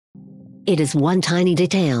It is one tiny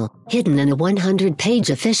detail, hidden in a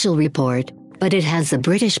 100-page official report, but it has the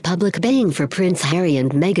British public baying for Prince Harry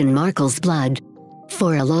and Meghan Markle's blood.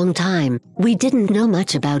 For a long time, we didn't know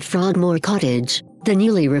much about Frogmore Cottage, the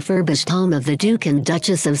newly refurbished home of the Duke and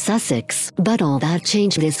Duchess of Sussex. But all that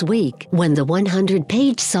changed this week when the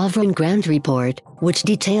 100-page Sovereign Grant Report, which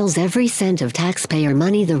details every cent of taxpayer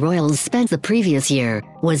money the royals spent the previous year,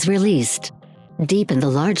 was released. Deep in the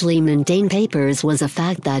largely mundane papers was a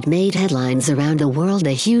fact that made headlines around the world.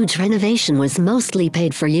 A huge renovation was mostly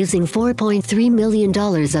paid for using $4.3 million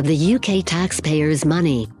of the UK taxpayers'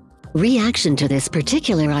 money. Reaction to this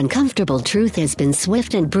particular uncomfortable truth has been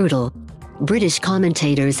swift and brutal. British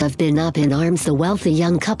commentators have been up in arms. The wealthy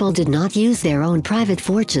young couple did not use their own private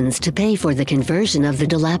fortunes to pay for the conversion of the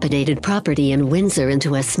dilapidated property in Windsor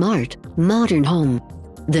into a smart, modern home.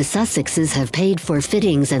 The Sussexes have paid for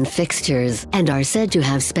fittings and fixtures and are said to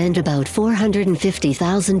have spent about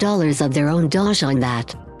 $450,000 of their own dosh on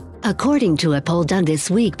that. According to a poll done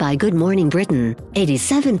this week by Good Morning Britain,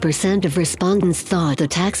 87% of respondents thought the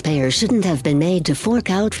taxpayer shouldn't have been made to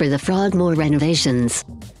fork out for the Frogmore renovations.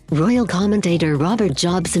 Royal commentator Robert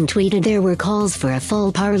Jobson tweeted there were calls for a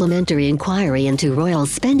full parliamentary inquiry into royal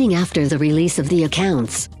spending after the release of the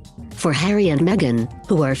accounts. For Harry and Meghan,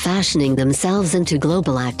 who are fashioning themselves into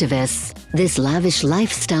global activists, this lavish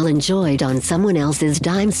lifestyle enjoyed on someone else's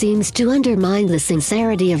dime seems to undermine the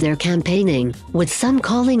sincerity of their campaigning, with some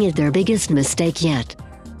calling it their biggest mistake yet.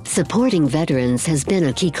 Supporting veterans has been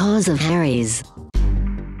a key cause of Harry's.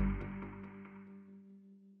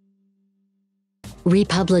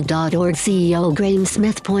 Republic.org CEO Graham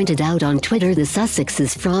Smith pointed out on Twitter the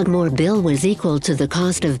Sussex's Frogmore bill was equal to the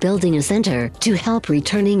cost of building a centre to help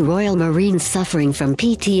returning Royal Marines suffering from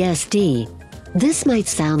PTSD. This might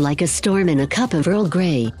sound like a storm in a cup of Earl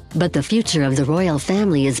Grey, but the future of the royal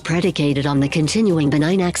family is predicated on the continuing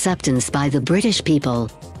benign acceptance by the British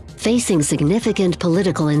people. Facing significant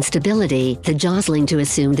political instability, the jostling to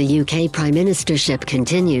assume the UK prime ministership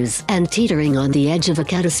continues, and teetering on the edge of a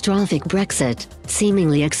catastrophic Brexit,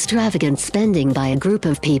 seemingly extravagant spending by a group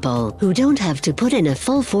of people who don't have to put in a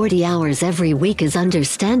full 40 hours every week is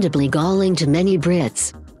understandably galling to many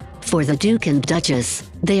Brits. For the Duke and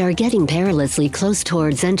Duchess, they are getting perilously close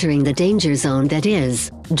towards entering the danger zone that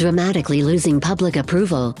is, dramatically losing public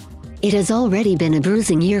approval. It has already been a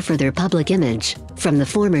bruising year for their public image, from the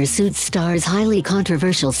former Suits star's highly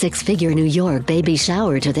controversial six-figure New York baby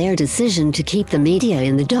shower to their decision to keep the media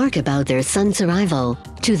in the dark about their son's arrival,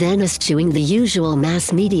 to then eschewing the usual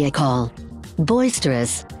mass media call.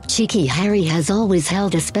 Boisterous, cheeky Harry has always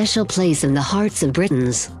held a special place in the hearts of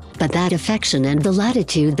Britons, but that affection and the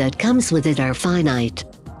latitude that comes with it are finite.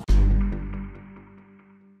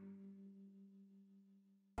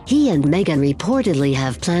 He and Meghan reportedly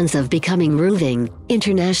have plans of becoming roving,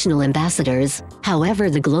 international ambassadors. However,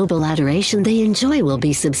 the global adoration they enjoy will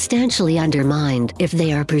be substantially undermined if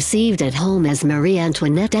they are perceived at home as Marie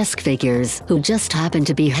Antoinette-esque figures who just happen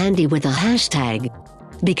to be handy with a hashtag.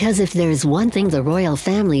 Because if there's one thing the royal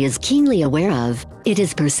family is keenly aware of, it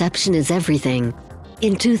is perception is everything.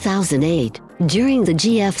 In 2008, during the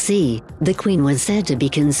GFC, the Queen was said to be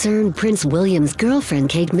concerned Prince William's girlfriend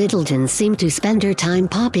Kate Middleton seemed to spend her time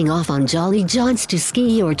popping off on jolly jaunts to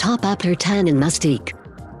ski or top up her tan in Mustique.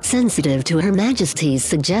 Sensitive to Her Majesty's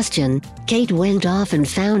suggestion, Kate went off and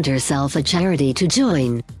found herself a charity to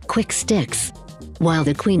join, Quick Sticks. While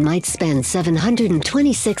the Queen might spend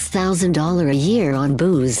 $726,000 a year on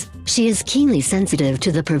booze, she is keenly sensitive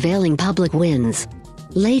to the prevailing public winds.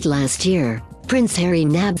 Late last year, Prince Harry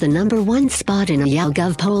nabbed the #1 spot in a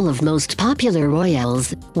YouGov poll of most popular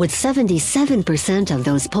royals, with 77% of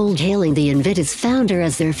those polled hailing the Invictus founder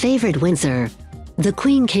as their favorite Windsor. The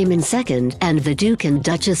Queen came in second and the Duke and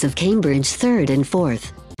Duchess of Cambridge third and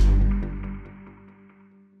fourth.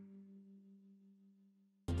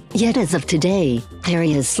 Yet as of today,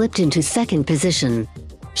 Harry has slipped into second position.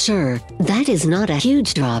 Sure, that is not a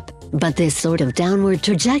huge drop, but this sort of downward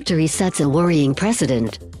trajectory sets a worrying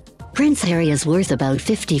precedent. Prince Harry is worth about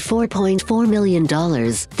 $54.4 million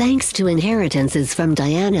thanks to inheritances from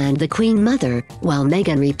Diana and the Queen Mother, while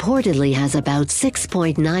Meghan reportedly has about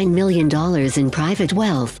 $6.9 million in private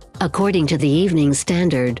wealth, according to the Evening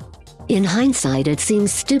Standard. In hindsight, it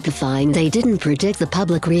seems stupefying they didn't predict the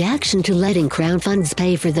public reaction to letting Crown funds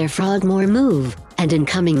pay for their Frogmore move, and in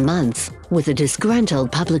coming months, with a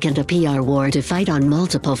disgruntled public and a PR war to fight on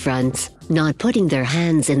multiple fronts, not putting their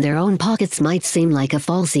hands in their own pockets might seem like a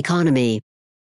false economy.